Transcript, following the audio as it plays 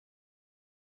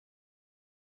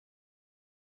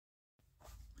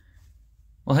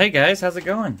Well, hey guys, how's it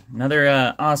going?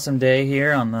 Another awesome day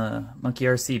here on the Monkey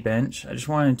RC bench. I just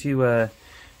wanted to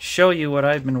show you what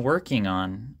I've been working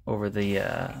on over the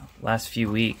last few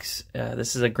weeks.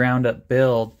 This is a ground-up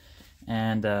build,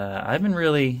 and I've been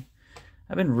really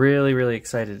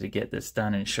excited to get this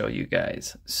done and show you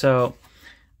guys. So,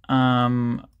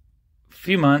 a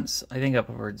few months, I think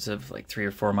upwards of like 3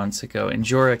 or 4 months ago,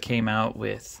 Endura came out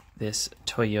with this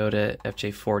Toyota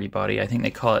FJ40 body. I think they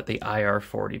call it the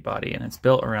IR40 body, and it's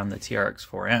built around the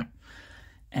TRX4M.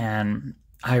 And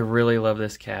I really love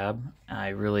this cab. I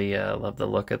really love the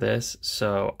look of this,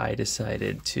 so I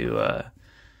decided to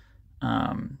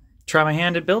try my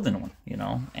hand at building one, you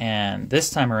know. And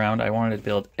this time around, I wanted to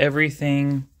build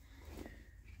everything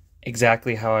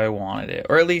exactly how I wanted it,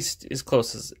 or at least as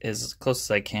close as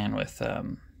I can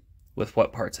with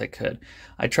what parts I could.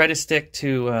 I try to stick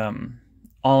to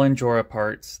all Endura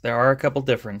parts. There are a couple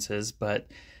differences, but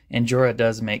Endura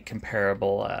does make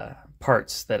comparable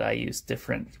parts that I use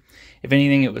different. If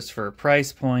anything, it was for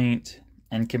price point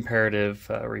and comparative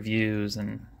reviews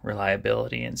and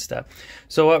reliability and stuff.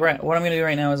 So what I'm going to do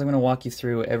right now is I'm going to walk you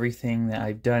through everything that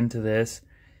I've done to this,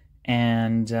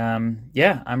 and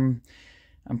yeah, I'm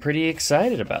pretty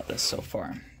excited about this so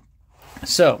far.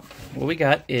 So what we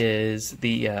got is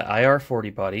the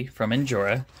IR40 body from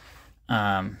Endura.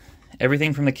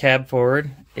 Everything from the cab forward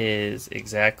is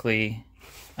exactly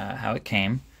how it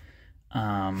came.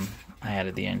 I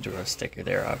added the Endura sticker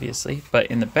there, obviously, but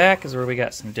in the back is where we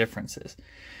got some differences.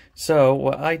 So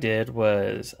what I did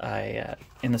was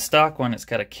in the stock one, it's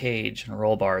got a cage and a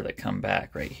roll bar that come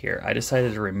back right here. I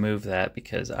decided to remove that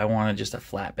because I wanted just a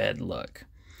flatbed look.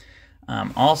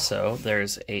 Also,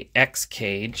 there's a X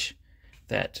cage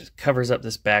that covers up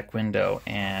this back window,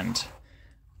 and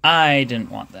I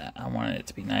didn't want that. I wanted it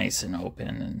to be nice and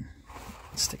open and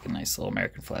stick a nice little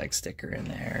American flag sticker in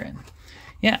there. And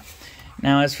yeah.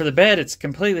 Now, as for the bed, it's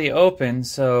completely open,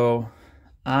 so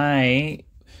I,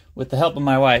 with the help of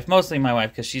my wife, mostly my wife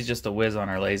because she's just a whiz on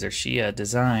her laser, she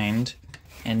designed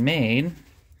and made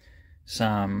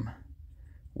some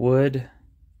wood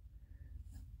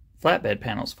flatbed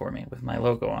panels for me with my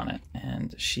logo on it,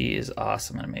 and she is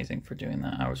awesome and amazing for doing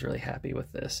that. I was really happy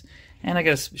with this, and I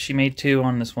guess she made 2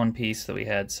 on this one piece that we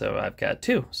had, so I've got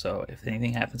 2. So if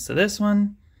anything happens to this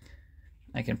one,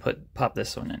 I can pop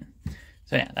this one in.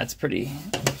 So yeah, that's pretty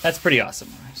awesome.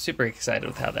 I'm super excited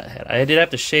with how that had. I did have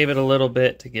to shave it a little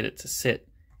bit to get it to sit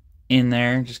in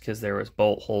there, just because there was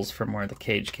bolt holes from where the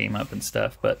cage came up and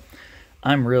stuff, but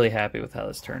I'm really happy with how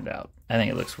this turned out. I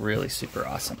think it looks really super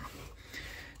awesome.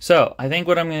 So I think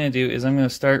what I'm going to do is I'm going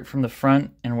to start from the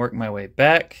front and work my way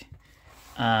back.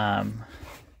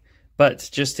 But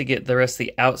just to get the rest of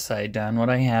the outside done, what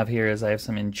I have here is I have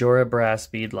some Endura brass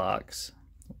bead locks.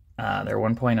 They're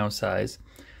 1.0 size.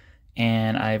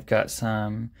 And I've got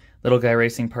some Little Guy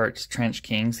Racing Parts Trench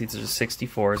Kings. These are just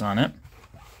 64s on it,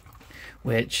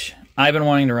 which I've been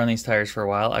wanting to run these tires for a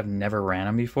while. I've never ran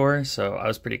them before, so I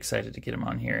was pretty excited to get them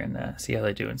on here and see how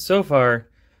they do. And so far,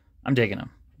 I'm digging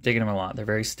them. Digging them a lot. They're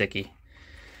very sticky.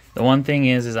 The one thing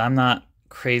is I'm not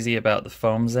crazy about the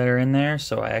foams that are in there,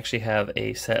 so I actually have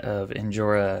a set of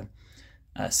Endura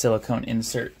silicone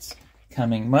inserts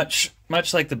coming, much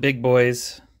like the big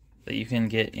boys that you can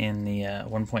get in the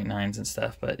 1.9s and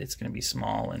stuff, but it's going to be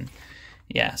small. And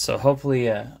yeah, so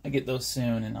hopefully I get those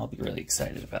soon, and I'll be really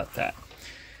excited about that.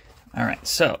 All right,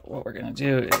 so what we're going to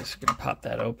do is we're going to pop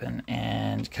that open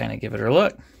and kind of give it a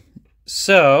look.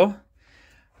 So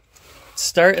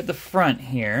start at the front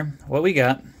here. What we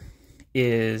got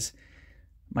is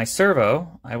my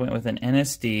servo. I went with an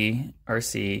NSD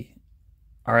RC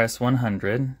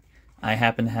RS100. I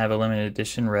happen to have a limited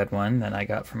edition red one that I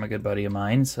got from a good buddy of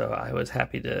mine, so I was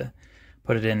happy to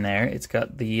put it in there. It's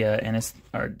got the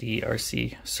NSD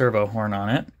RC servo horn on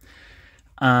it.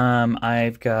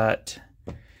 I've got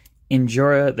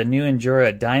Endura, the new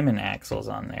Endura diamond axles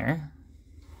on there.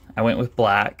 I went with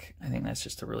black. I think that's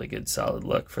just a really good solid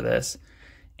look for this.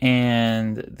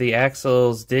 And the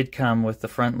axles did come with the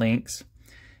front links.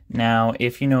 Now,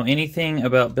 if you know anything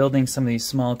about building some of these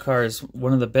small cars,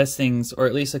 one of the best things, or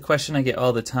at least a question I get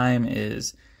all the time,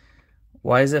 is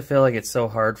why does it feel like it's so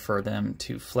hard for them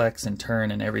to flex and turn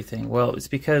and everything? Well, it's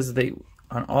because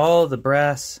on all the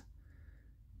brass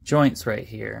joints right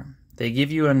here, they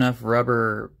give you enough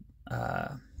rubber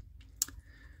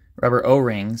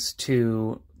O-rings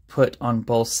to put on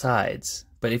both sides.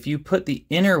 But if you put the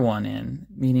inner one in,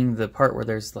 meaning the part where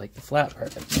there's like the flat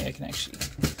part, maybe I can actually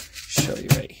show you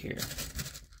right here.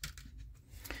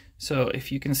 So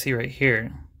if you can see right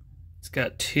here, it's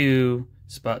got 2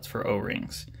 spots for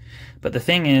O-rings. But the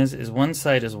thing is one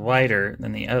side is wider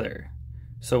than the other.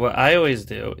 So what I always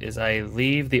do is I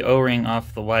leave the O-ring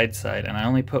off the wide side and I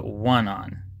only put one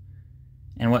on.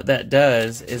 And what that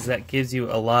does is that gives you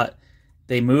a lot,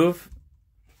 they move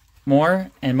more,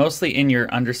 and mostly in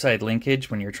your underside linkage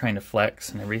when you're trying to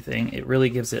flex and everything, it really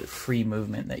gives it free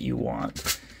movement that you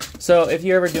want. So if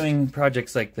you're ever doing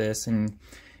projects like this and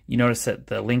you notice that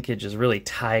the linkage is really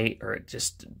tight or it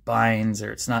just binds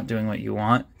or it's not doing what you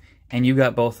want, and you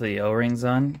got both of the O-rings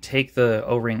on, take the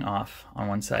O-ring off on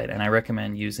one side, and I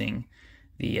recommend using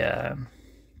the,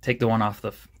 take the one off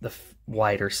the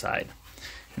wider side,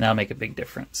 and that'll make a big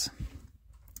difference.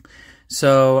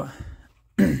 So,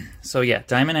 yeah,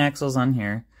 diamond axles on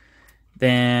here.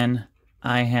 Then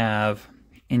I have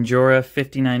Endura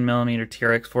 59mm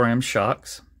TRX4M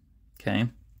shocks, okay?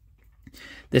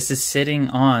 This is sitting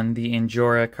on the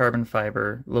Endura carbon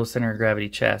fiber low center of gravity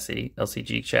chassis,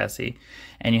 LCG chassis,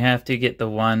 and you have to get the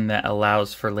one that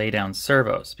allows for lay down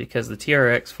servos because the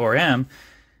TRX4M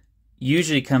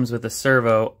usually comes with a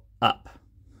servo up,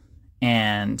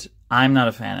 and I'm not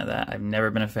a fan of that. I've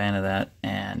never been a fan of that,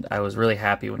 and I was really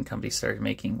happy when companies started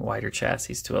making wider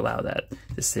chassis to allow that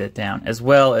to sit down, as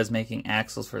well as making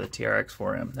axles for the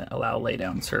TRX4M that allow lay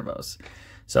down servos.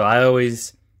 So I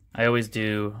always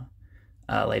do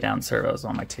lay down servos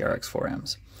on my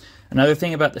TRX4Ms. Another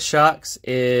thing about the shocks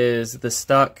is the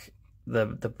stock,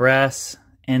 the brass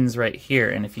ends right here,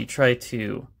 and if you try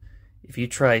to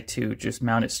just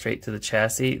mount it straight to the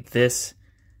chassis, this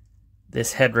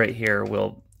head right here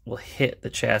will hit the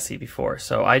chassis before.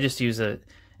 So I just use an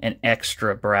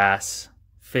extra brass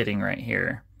fitting right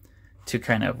here to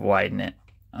kind of widen it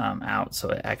out, so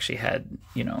it actually had,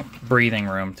 you know, breathing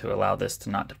room to allow this to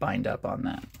not to bind up on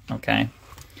that. Okay.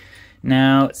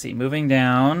 Now, let's see, moving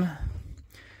down,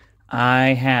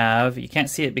 I have, you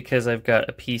can't see it because I've got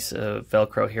a piece of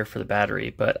Velcro here for the battery,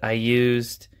 but I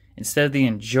used, instead of the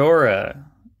Endura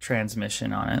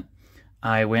transmission on it,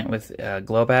 I went with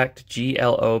Globact,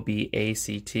 Globact.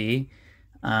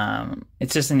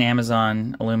 It's just an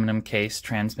Amazon aluminum case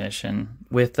transmission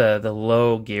with the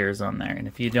low gears on there. And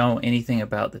if you know anything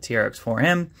about the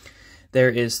TRX4M, there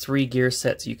is 3 gear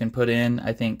sets you can put in.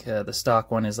 I think the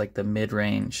stock one is like the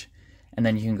mid-range. And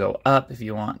then you can go up if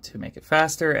you want to make it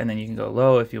faster, and then you can go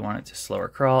low if you want it to slower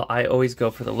crawl. I always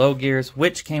go for the low gears,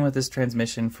 which came with this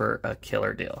transmission for a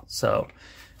killer deal. So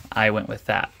I went with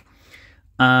that.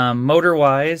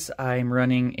 Motor-wise, I'm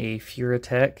running a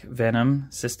Furatech Venom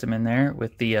system in there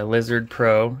with the Lizard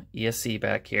Pro ESC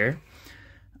back here.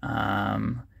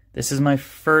 This is my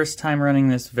first time running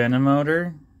this Venom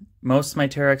motor. Most of my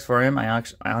TRX4M, I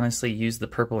honestly use the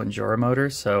purple Endura motor,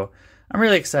 so I'm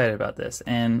really excited about this,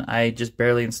 and I just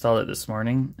barely installed it this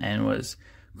morning and was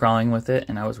crawling with it,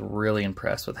 and I was really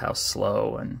impressed with how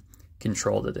slow and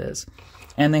controlled it is.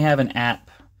 And they have an app.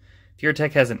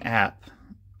 Furatech has an app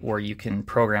where you can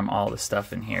program all the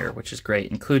stuff in here, which is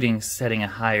great, including setting a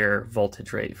higher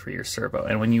voltage rate for your servo.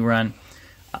 And when you run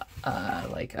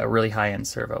like a really high-end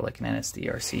servo, like an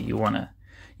NSD-RC, you want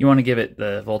to give it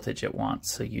the voltage it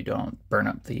wants so you don't burn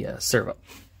up the servo.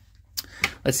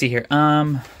 Let's see here.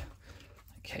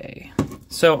 Okay,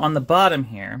 so on the bottom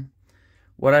here,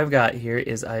 what I've got here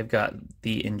is I've got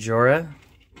the Endura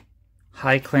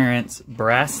high clearance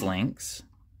brass links.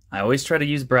 I always try to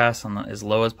use brass on as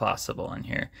low as possible in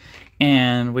here,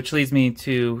 and which leads me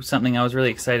to something I was really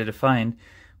excited to find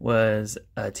was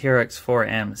a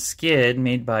TRX4M skid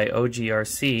made by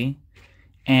OGRC,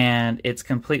 and it's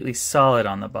completely solid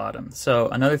on the bottom. So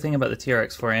another thing about the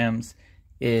TRX4Ms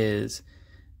is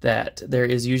that there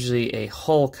is usually a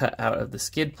hole cut out of the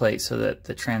skid plate so that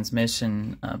the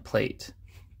transmission plate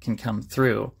can come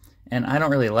through. And I don't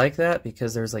really like that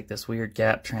because there's like this weird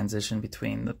gap transition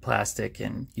between the plastic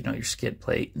and, you know, your skid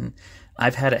plate, and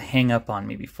I've had it hang up on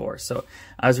me before. So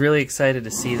I was really excited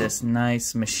to see this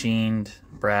nice machined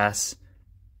brass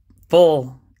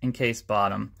full encased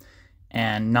bottom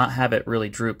and not have it really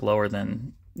droop lower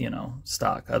than, you know,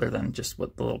 stock, other than just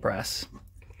what the little brass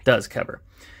does cover.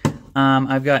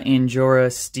 I've got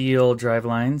Endura steel drive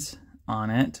lines on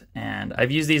it, and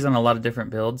I've used these on a lot of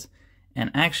different builds.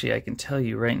 And actually, I can tell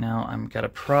you right now, I've got a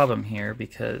problem here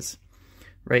because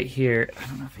right here, I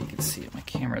don't know if you can see it, my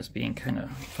camera's being kind of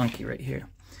funky right here.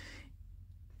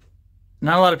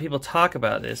 Not a lot of people talk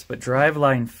about this, but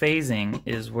driveline phasing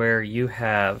is where you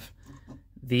have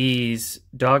these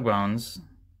dog bones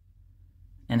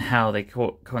and how they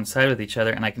coincide with each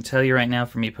other. And I can tell you right now,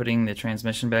 for me putting the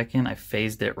transmission back in, I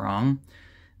phased it wrong.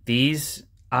 These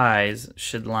eyes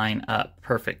should line up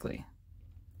perfectly.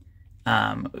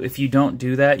 If you don't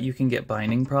do that, you can get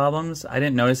binding problems. I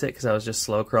didn't notice it because I was just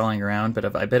slow crawling around,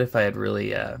 but I bet if I had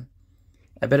really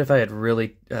I bet if I had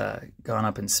really gone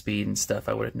up in speed and stuff,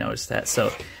 I would have noticed that.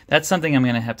 So that's something I'm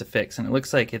going to have to fix. And it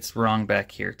looks like it's wrong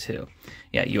back here too.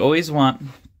 Yeah, you always want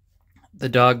the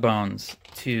dog bones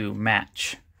to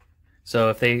match. So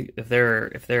if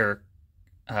they're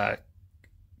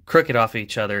crooked off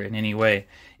each other in any way,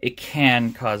 it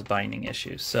can cause binding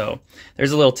issues. So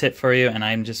there's a little tip for you, and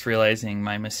I'm just realizing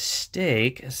my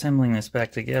mistake assembling this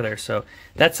back together. So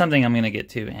that's something I'm going to get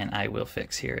to, and I will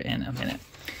fix here in a minute.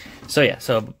 So yeah,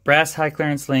 so brass high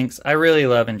clearance links. I really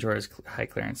love Enjoyer's high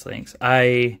clearance links.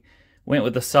 I went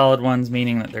with the solid ones,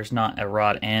 meaning that there's not a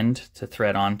rod end to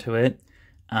thread onto it.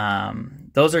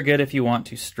 Those are good if you want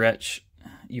to stretch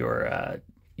your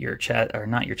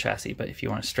not your chassis, but if you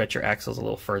want to stretch your axles a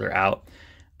little further out.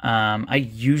 I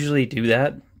usually do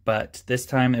that, but this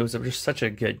time it was just such a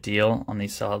good deal on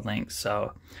these solid links,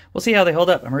 so we'll see how they hold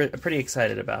up. I'm pretty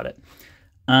excited about it.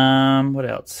 What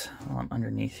else? Well, I'm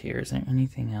underneath here. Is there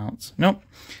anything else? Nope.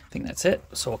 I think that's it.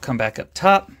 So we'll come back up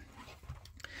top.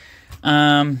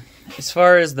 As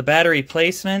far as the battery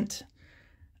placement,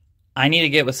 I need to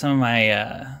get with some of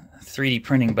my 3D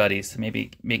printing buddies to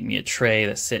maybe make me a tray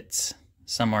that sits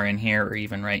somewhere in here or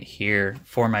even right here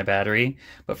for my battery.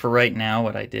 But for right now,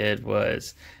 what I did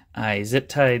was I zip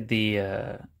tied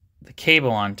the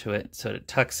cable onto it so it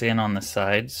tucks in on the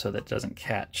side so that it doesn't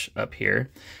catch up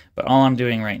here. But all I'm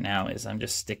doing right now is I'm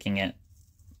just sticking it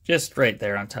just right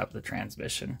there on top of the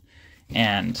transmission.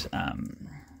 And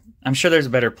I'm sure there's a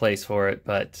better place for it,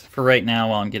 but for right now,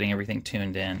 while I'm getting everything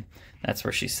tuned in, that's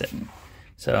where she's sitting.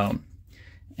 So,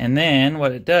 and then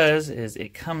what it does is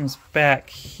it comes back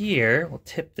here. We'll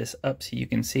tip this up so you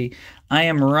can see. I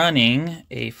am running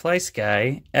a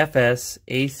FlySky FS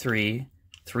A3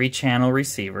 3-channel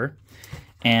receiver,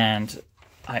 and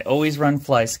I always run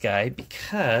FlySky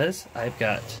because I've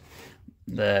got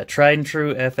the tried and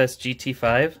true FS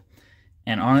GT5,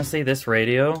 and honestly, this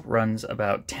radio runs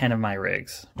about 10 of my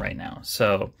rigs right now.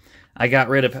 So I got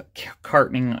rid of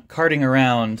carting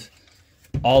around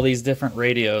all these different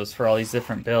radios for all these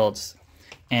different builds.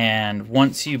 And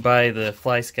once you buy the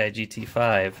FlySky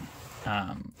GT5,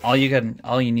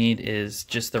 all you need is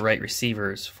just the right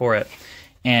receivers for it.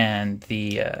 And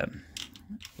the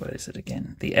what is it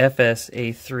again? The FS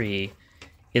A3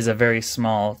 is a very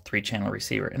small 3-channel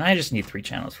receiver, and I just need 3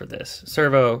 channels for this: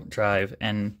 servo, drive,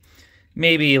 and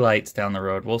maybe lights down the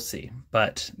road. We'll see.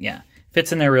 But yeah,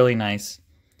 fits in there really nice.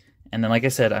 And then, like I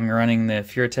said, I'm running the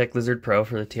Furatech Lizard Pro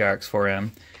for the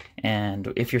TRX4M.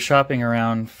 And if you're shopping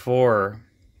around for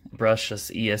brushless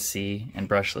ESC and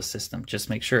brushless system, just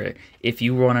make sure if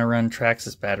you want to run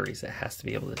Traxxas batteries, it has to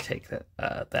be able to take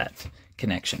that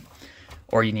connection,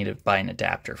 or you need to buy an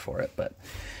adapter for it. But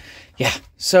yeah,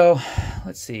 so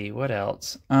let's see what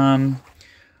else.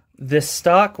 The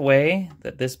stock way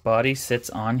that this body sits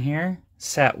on here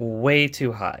sat way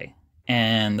too high,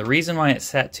 and the reason why it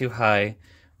sat too high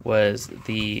was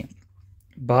the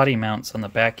body mounts on the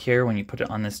back here. When you put it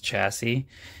on this chassis,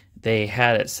 they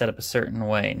had it set up a certain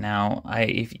way. Now,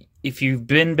 if you've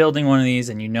been building one of these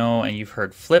and you know and you've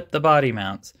heard flip the body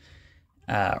mounts,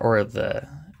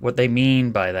 what they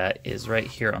mean by that is right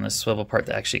here on the swivel part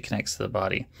that actually connects to the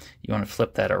body. You want to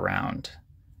flip that around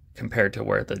compared to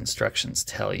where the instructions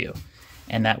tell you,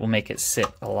 and that will make it sit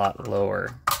a lot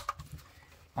lower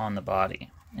on the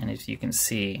body. And if you can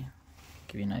see,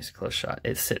 give you a nice close shot,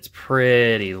 it sits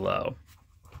pretty low.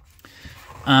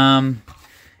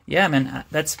 Yeah, man,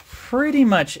 that's pretty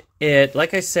much it.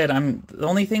 Like I said, the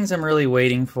only things I'm really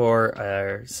waiting for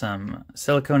are some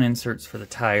silicone inserts for the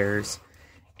tires,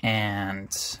 and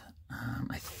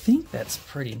I think that's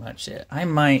pretty much it. I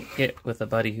might get with a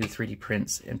buddy who 3D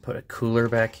prints and put a cooler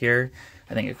back here.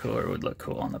 I think a cooler would look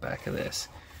cool on the back of this.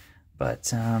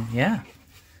 But yeah,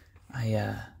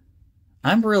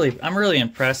 I'm really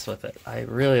impressed with it. I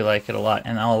really like it a lot,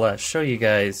 and I'll show you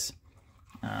guys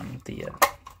the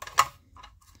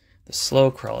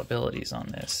slow crawl abilities on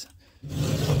this.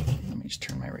 Let me just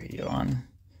turn my radio on,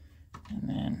 and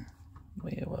then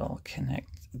we will connect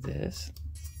this.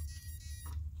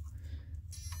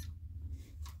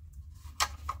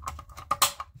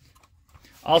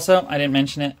 Also, I didn't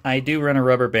mention it, I do run a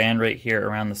rubber band right here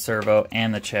around the servo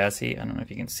and the chassis. I don't know if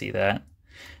you can see that.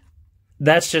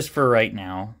 That's just for right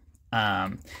now.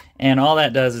 And all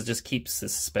that does is just keeps the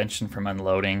suspension from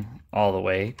unloading all the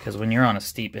way, because when you're on a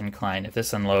steep incline, if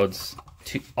this unloads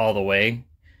all the way,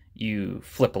 you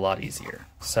flip a lot easier.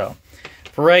 So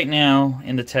for right now,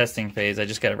 in the testing phase, I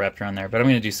just got it wrapped around there, but I'm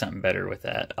going to do something better with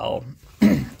that.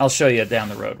 I'll show you down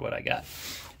the road what I got.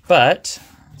 But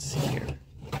let's see here.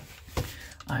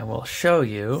 I will show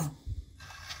you.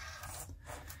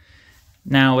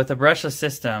 Now with a brushless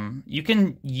system, you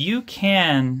can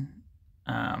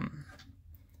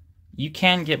you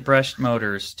can get brushed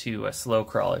motors to a slow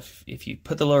crawl if you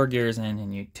put the lower gears in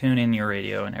and you tune in your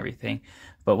radio and everything.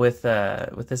 But with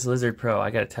this Lizard Pro,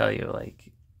 I gotta tell you,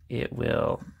 like, it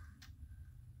will,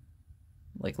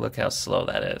 like, look how slow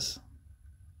that is.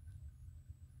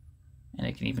 And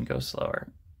it can even go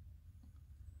slower.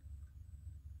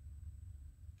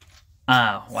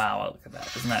 Ah, wow, look at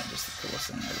that. Isn't that just the coolest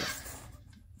thing ever?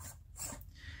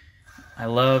 I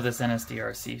love this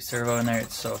NSDRC servo in there.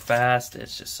 It's so fast.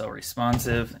 It's just so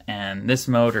responsive. And this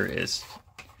motor is,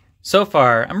 so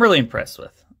far, I'm really impressed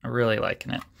with. I'm really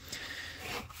liking it.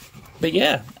 But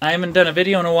yeah, I haven't done a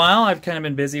video in a while. I've kind of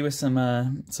been busy with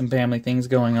some family things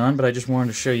going on, but I just wanted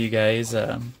to show you guys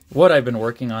what I've been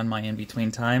working on my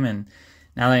in-between time. And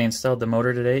now that I installed the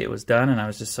motor today, it was done, and I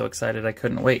was just so excited I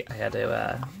couldn't wait. I had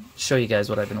to show you guys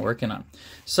what I've been working on.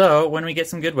 So when we get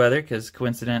some good weather, because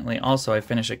coincidentally also I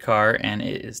finish a car, and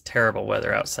it is terrible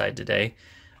weather outside today,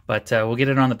 but we'll get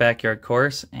it on the backyard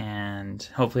course, and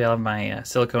hopefully I'll have my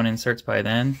silicone inserts by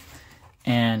then.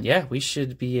 And yeah, we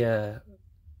should be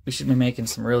making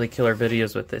some really killer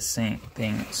videos with this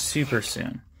thing super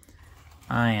soon.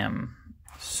 I am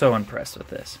so impressed with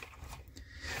this.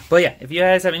 But yeah, if you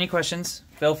guys have any questions,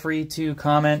 feel free to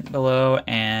comment below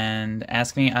and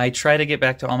ask me. I try to get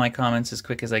back to all my comments as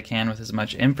quick as I can with as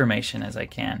much information as I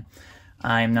can.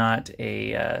 I'm not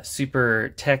a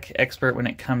super tech expert when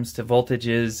it comes to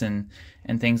voltages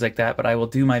and things like that, but I will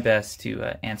do my best to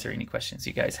answer any questions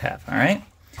you guys have, all right?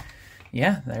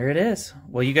 Yeah, there it is.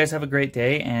 Well, you guys have a great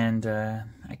day, and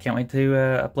I can't wait to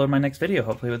upload my next video,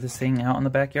 hopefully with this thing out on the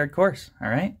backyard course, all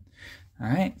right? All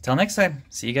right, till next time.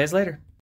 See you guys later.